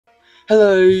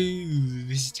Hello,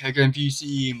 this is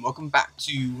teddygaming and welcome back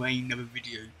to another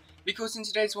video. Because in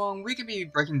today's one, we're going to be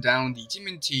breaking down the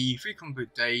TMNT Free Comic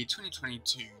Book Day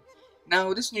 2022.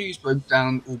 Now, this news broke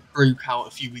out a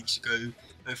few weeks ago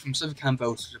from Sophie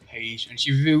Campbell's page, and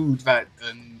she revealed that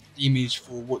the image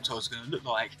for what Tell's going to look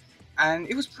like, and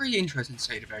it was pretty interesting to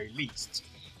say the very least.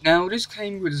 Now, this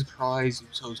came with a surprise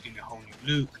that Tell's getting a whole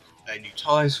new look, a new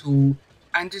title,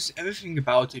 and just everything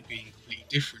about it being completely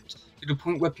different, to the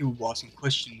point where people were asking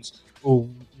questions or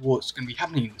what's going to be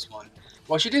happening in this one.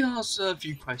 While she did answer a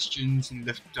few questions and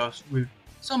left us with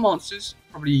some answers,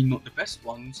 probably not the best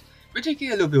ones, we did get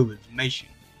a little bit of information.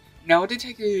 Now I did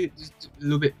take it just a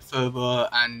little bit further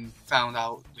and found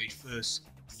out the first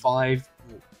a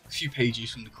few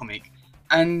pages from the comic,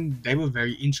 and they were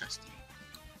very interesting.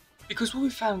 Because what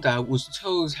we found out was the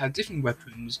Turtles had different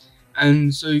weapons,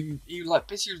 and so he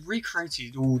basically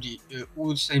recreated all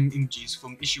the same images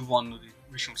from issue 1 of the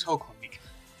original Turtle comic,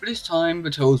 but this time the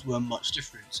Turtles were much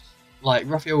different. Like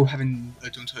Raphael having a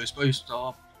Donato's bow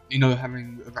staff, Nino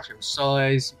having Raphael's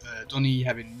size, Donnie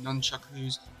having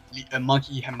nunchuckers,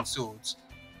 Mikey having swords.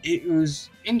 It was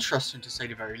interesting to say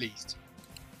the very least.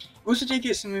 We also did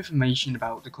get some information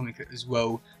about the comic as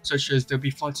well, such as they'll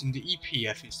be fighting the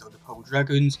EPF instead of the Purple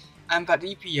Dragons, and that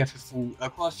the EPF have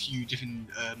fought quite a few different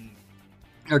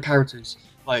characters,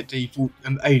 like they fought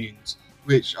aliens,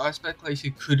 which I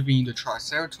speculated could have been the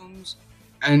Triceratons.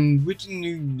 And with the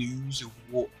new news of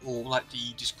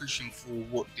the description for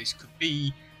what this could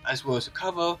be, as well as the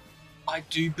cover, I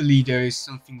do believe there is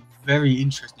something very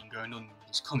interesting going on in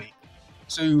this comic.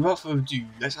 So without further ado,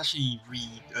 let's actually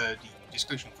read the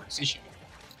description for this issue.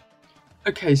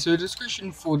 Okay, so the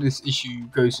description for this issue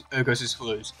goes as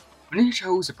follows. Ninja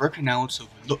Turtles are broken out of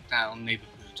a lockdown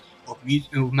neighborhood of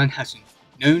Manhattan,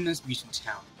 known as Mutant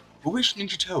Town. For which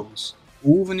Ninja Turtles?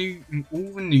 All the new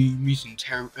mutant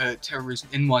terrorists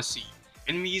NYC.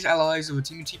 Enemies, allies of the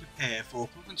TMNT prepare for a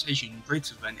confrontation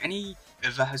greater than any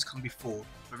that has come before.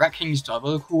 The Rat King's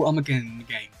diabolical Armageddon in the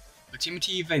game. The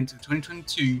TMNT event of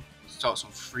 2022 starts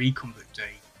on Free Comic Book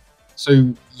Day.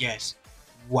 So yes,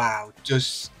 wow,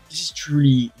 this is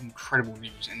truly incredible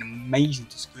news and amazing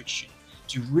description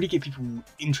to really get people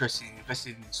interested and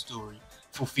invested in the story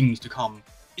for things to come.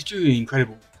 It's truly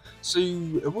incredible. So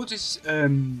what this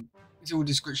little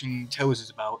description tells us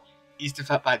about is the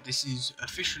fact that this is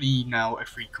officially now a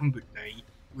Free Comic Book Day,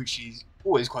 which is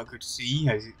always quite good to see,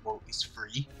 as it's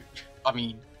free. I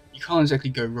mean, you can't exactly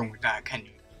go wrong with that, can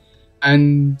you?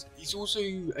 And it's also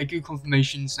a good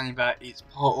confirmation saying that it's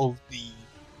part of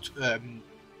the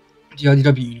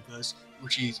IDW universe,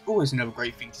 which is always another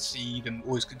great thing to see them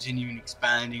always continuing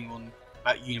expanding on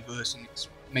that universe and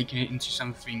making it into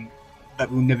something that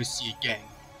we'll never see again.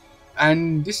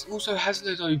 And this also has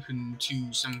led open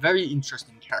to some very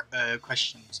interesting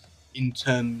questions in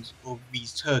terms of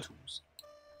these turtles.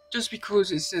 Just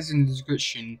because it says in the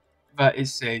description that it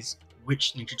says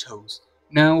which Ninja Turtles.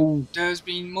 Now, there's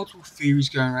been multiple theories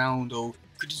going around, or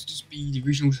could this just be the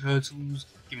original turtles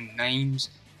given names?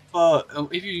 But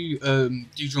if you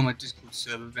do join my Discord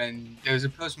server, then there's a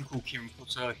person called Kieran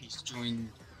Potter. He's joined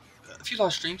a few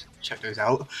live streams, check those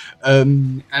out,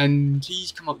 and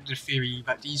he's come up with the theory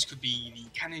that these could be the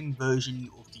canon version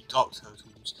of the Dark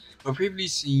Turtles, but previously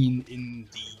seen in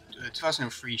the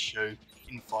 2003 show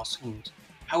in Fast Forward.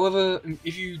 However,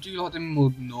 if you do like them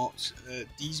or not,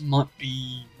 these might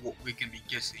be what we're going to be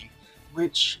getting,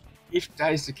 which, if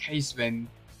that is the case, then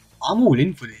I'm all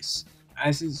in for this,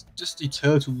 as it's just the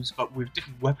Turtles but with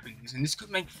different weapons, and this could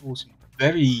make for some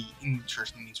very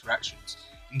interesting interactions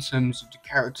in terms of the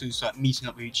characters like meeting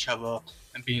up with each other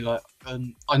and being like,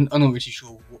 I'm not really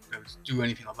sure what they would do or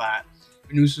anything like that.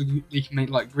 And also they can make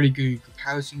like really good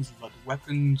comparisons with like the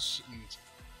weapons, and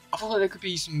I feel like there could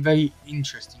be some very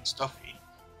interesting stuff here.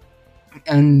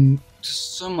 And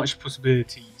just so much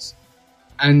possibilities.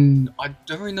 And I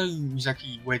don't really know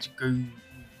exactly where to go with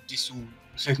this or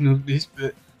second of this,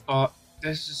 but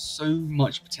there's just so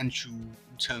much potential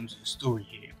in terms of the story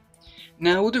here.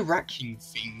 Now, with the Rat King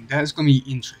thing, that's going to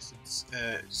be interesting,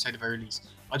 to say the very least.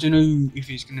 I don't know if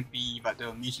it's going to be that there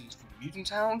were mutants from Mutant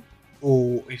Town,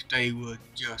 or if they were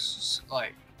just,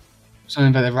 like,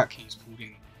 something that the Rat Kings pulled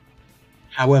in.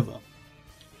 However,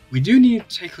 we do need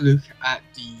to take a look at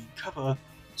the cover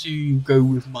to go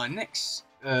with my next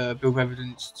bit of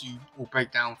evidence or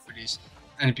breakdown for this,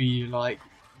 and be like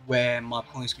where my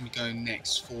point's going to be going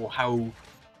next for how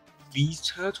these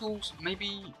turtles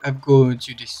maybe have gone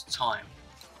to this time.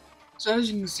 So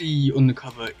as you can see on the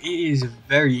cover, it is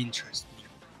very interesting.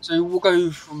 So we'll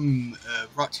go from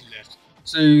right to left.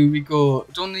 So we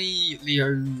got Donnie,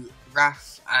 Leo,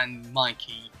 Raph and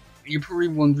Mikey, You're probably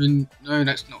wondering, no,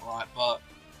 that's not right, but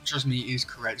trust me, it is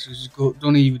correct. So we've got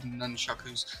Donnie with the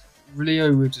nunchuckers,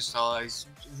 Leo with the size,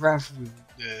 Raph with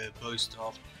the bow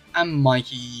staff, and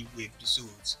Mikey with the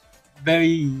swords.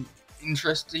 Very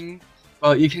interesting,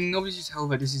 but you can obviously tell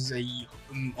that this is a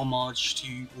homage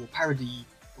to, or parody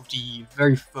of the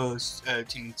very first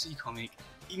TMNT comic,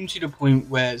 even to the point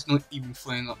where it's not even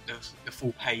throwing up the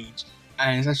full page,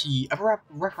 and it's actually a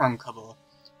wraparound cover,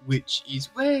 which is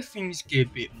where things get a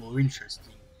bit more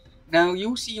interesting. Now,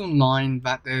 you'll see online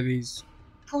that there is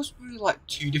possibly like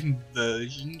two different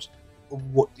versions of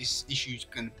what this issue is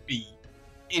going to be,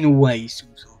 in a way,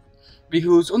 sort of.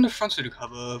 Because on the front of the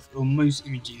cover, for most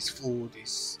images for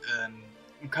this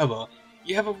cover,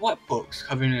 you have a white box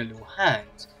covering a little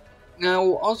hand. Now,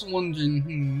 I was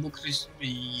wondering, what could this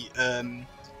be?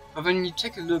 But then you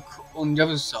take a look on the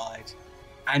other side,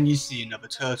 and you see another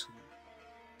turtle.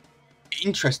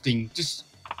 Interesting, just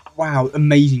wow,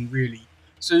 amazing, really.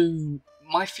 So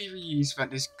my theory is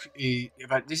that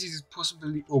this is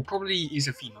possibly or probably is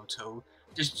a female turtle,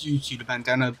 just due to the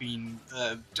bandana being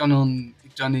done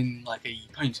in like a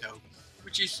ponytail,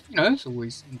 which is, you know, it's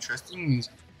always interesting.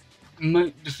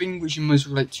 The thing which you most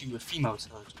relate to a female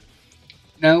turtle.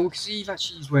 Now we can see that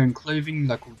she's wearing clothing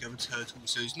like all the other turtles,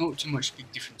 so it's not too much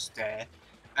big difference there.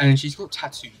 And she's got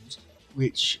tattoos,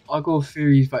 which I got a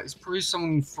theory that it's probably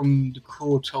someone from the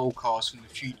core Turtle cast from the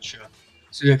future.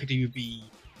 So that could either be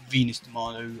Venus de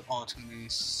Milo,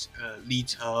 Artemis,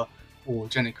 Lita, or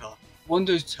Jenica. One of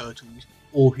those turtles,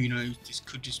 or who knows, this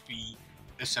could just be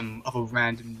some other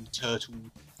random turtle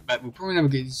that we'll probably never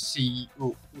get to see,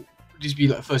 or just be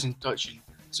like a first introduction.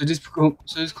 So this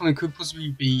comic could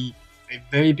possibly be a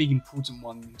very big important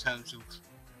one in terms of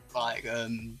like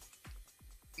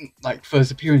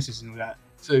first appearances and all that.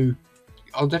 So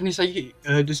I'll definitely say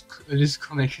this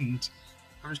comic, and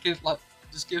I'll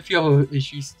just give a few other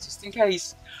issues just in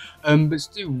case. But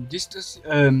still, this does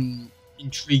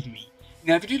intrigue me.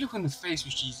 Now, if you do look on the face,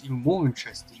 which is even more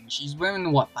interesting, she's wearing the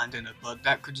white bandana, but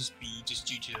that could just be just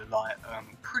due to the light.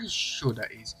 I'm pretty sure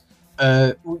that is.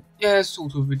 Well, yeah,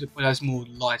 sort of, but that's more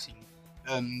lighting.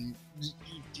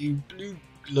 The blue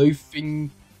glow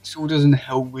thing sort of doesn't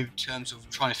help with terms of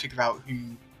trying to figure out who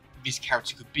this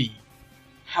character could be.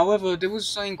 However, there was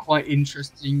something quite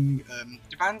interesting.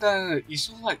 The bandana is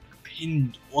sort of like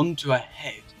pinned onto her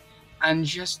head, and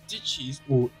she has stitches,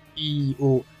 or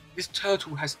this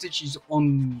turtle has stitches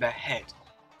on the head,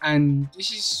 and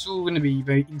this is sort of going to be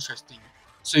very interesting.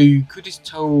 So could this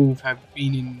turtle have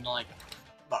been in like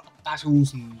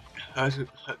battles and hurt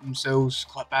themselves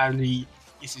quite badly?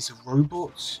 Is this a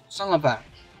robot? Something like that.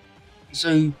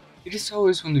 So if this turtle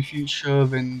is from the future,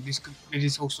 then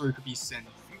this whole story could be set in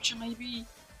the future, maybe,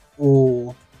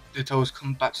 or the turtles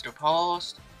come back to the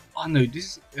past. I don't know.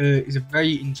 This is a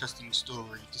very interesting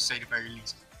story, to say the very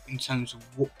least, in terms of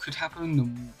what could happen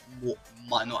and what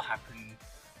might not happen,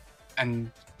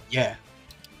 and yeah.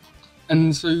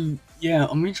 And so yeah,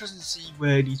 I'm interested to see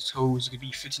where these turtles are going to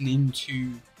be fitting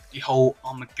into the whole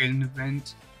Armageddon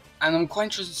event, and I'm quite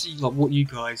interested to see like what you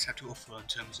guys have to offer in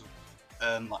terms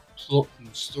of like plot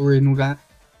and story and all that.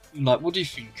 Like, what do you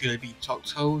think? Could they be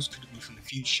Turtles? Could it be from the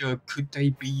future? Could they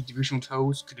be the original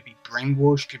Turtles? Could it be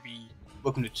brainwashed? Could it be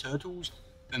Welcome to Turtles?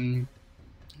 And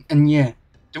yeah,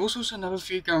 there was also another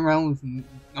theory going around with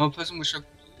another person which I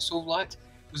sort of liked,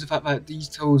 was the fact that these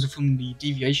Turtles are from the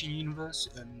Deviation universe.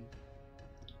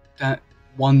 That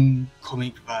one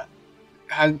comic that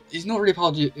is not really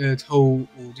part of the Turtle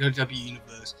or the OW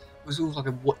universe. It was sort of like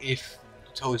a what if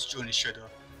the Turtles joined the Shredder.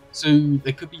 So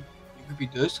it could be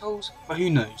those Turtles, but who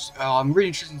knows? I'm really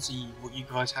interested to see what you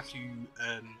guys have to,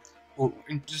 or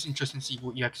just interested to see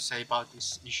what you have to say about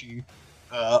this issue.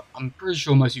 I'm pretty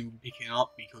sure most of you will be picking it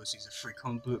up because it's a free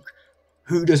comic book.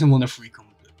 Who doesn't want a free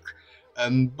comic book?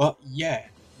 But yeah,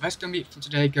 that's gonna be it for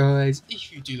today, guys.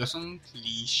 If you do listen,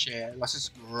 please share, like,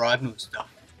 subscribe, and all that stuff.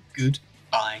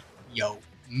 Goodbye, yo,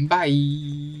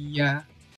 bye.